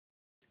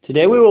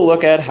Today we will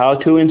look at how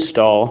to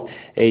install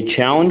a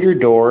Challenger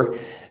door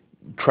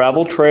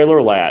travel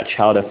trailer latch,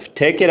 how to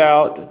take it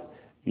out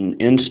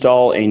and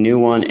install a new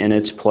one in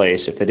its place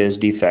if it is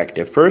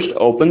defective. First,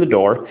 open the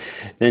door,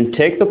 then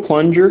take the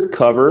plunger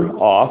cover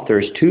off.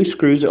 There's two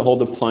screws that hold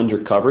the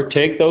plunger cover.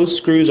 Take those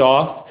screws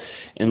off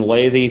and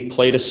lay the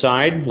plate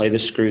aside, lay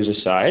the screws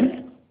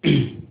aside.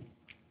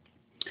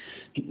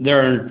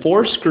 There are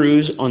 4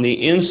 screws on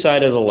the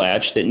inside of the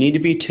latch that need to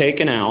be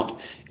taken out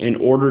in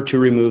order to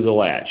remove the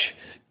latch.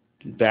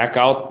 Back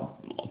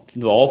out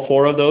all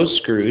 4 of those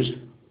screws.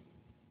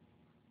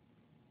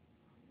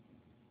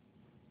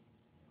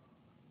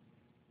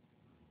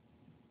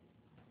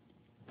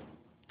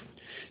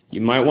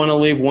 You might want to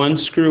leave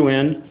one screw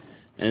in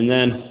and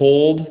then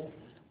hold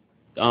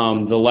the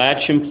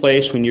latch in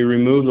place when you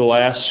remove the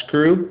last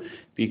screw.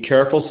 Be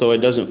careful so it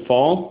doesn't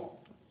fall.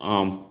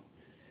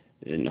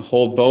 And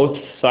hold both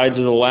sides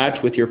of the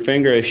latch with your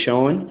finger as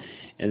shown,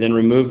 and then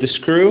remove the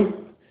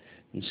screw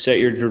and set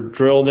your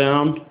drill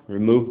down.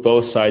 Remove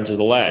both sides of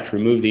the latch.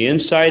 Remove the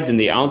inside, then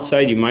the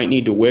outside you might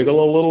need to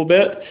wiggle a little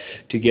bit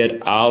to get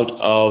out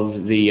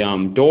of the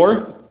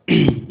door.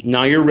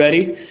 Now you're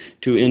ready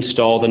to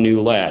install the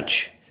new latch.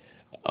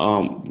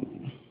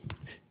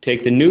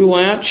 Take the new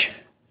latch,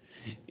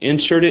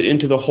 insert it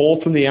into the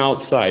hole from the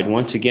outside.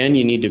 Once again,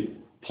 you need to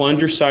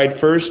plunger side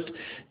first,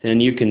 then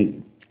you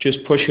can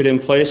just push it in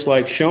place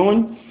like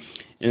shown.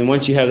 And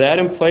once you have that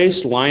in place,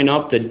 line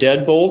up the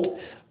deadbolt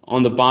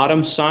on the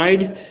bottom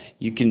side.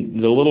 The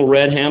little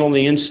red handle on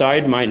the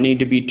inside might need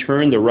to be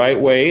turned the right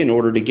way in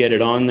order to get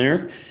it on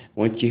there.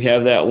 Once you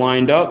have that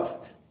lined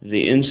up,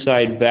 the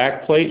inside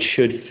back plate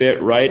should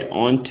fit right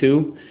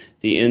onto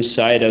the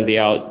inside of the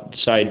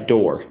outside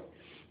door.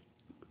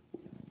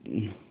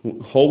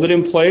 Hold it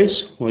in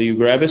place while you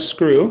grab a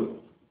screw,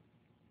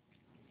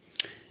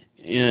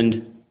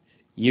 and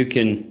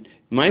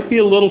might be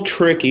a little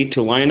tricky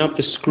to line up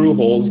the screw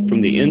holes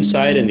from the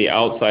inside and the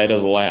outside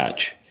of the latch.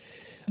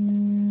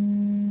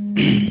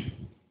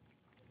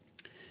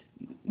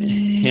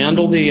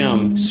 Handle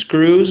the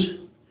screws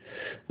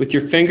with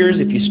your fingers.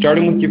 If you start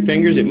them with your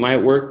fingers, it might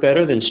work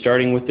better than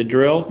starting with the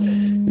drill.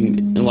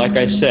 And like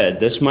I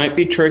said, this might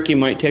be tricky,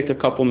 might take a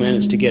couple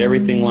minutes to get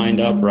everything lined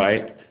up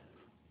right.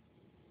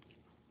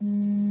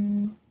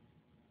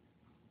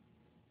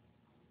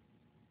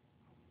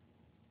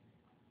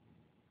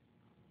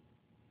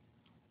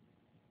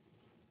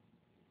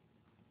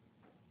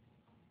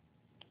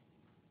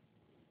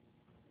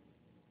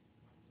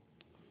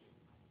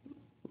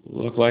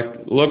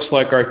 Looks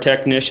like our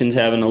technician's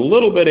having a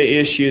little bit of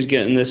issues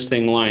getting this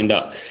thing lined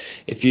up.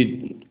 If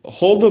you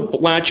hold the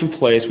latch in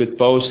place with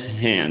both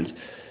hands,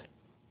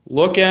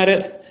 look at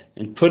it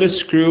and put a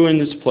screw in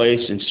this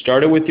place and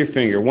start it with your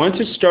finger. Once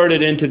it's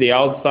started into the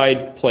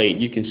outside plate,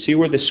 you can see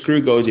where the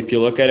screw goes if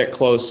you look at it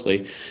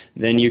closely.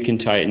 Then you can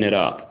tighten it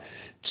up.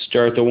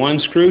 Start the one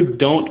screw.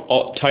 Don't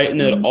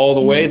tighten it all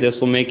the way. This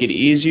will make it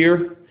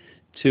easier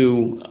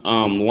to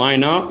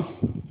line up.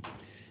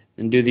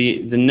 And do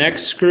the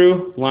next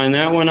screw, line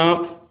that one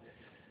up,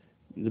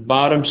 the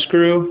bottom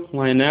screw,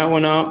 line that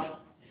one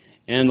up,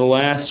 and the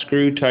last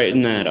screw,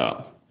 tighten that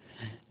up.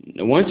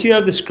 Now, once you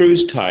have the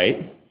screws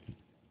tight,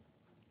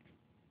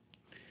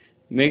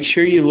 make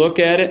sure you look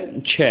at it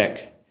and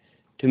check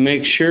to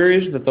make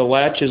sure that the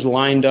latch is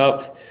lined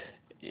up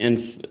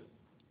and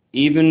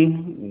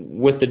even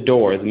with the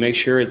door. Make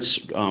sure it's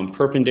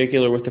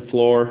perpendicular with the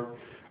floor,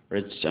 or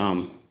it's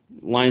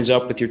lines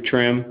up with your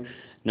trim.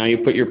 Now you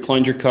put your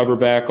plunger cover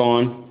back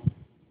on,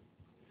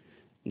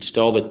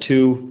 install the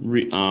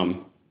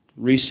 2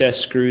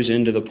 recessed screws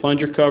into the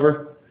plunger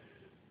cover,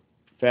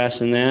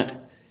 fasten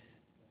that,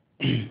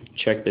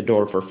 check the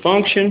door for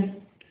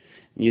function.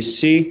 You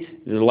see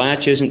the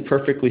latch isn't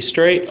perfectly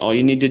straight. All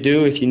you need to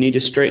do if you need to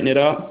straighten it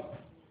up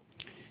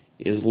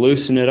is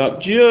loosen it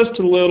up just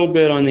a little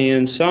bit on the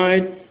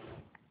inside.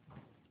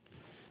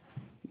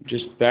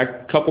 Just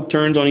back a couple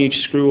turns on each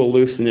screw will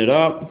loosen it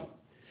up.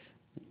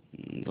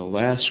 The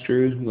last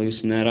screw,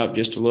 loosen that up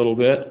just a little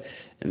bit,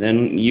 and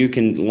then you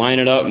can line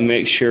it up and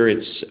make sure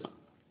it's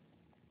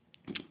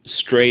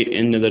straight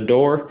into the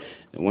door.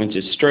 And once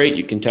it's straight,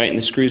 you can tighten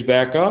the screws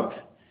back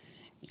up,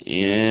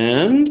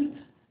 and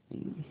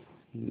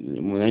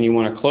then you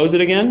want to close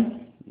it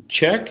again,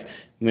 check,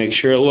 make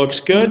sure it looks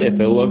good. If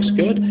it looks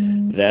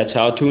good, that's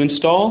how to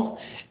install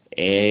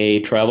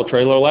a travel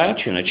trailer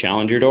latch and a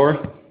Challenger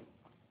door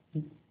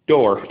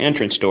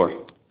entrance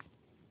door.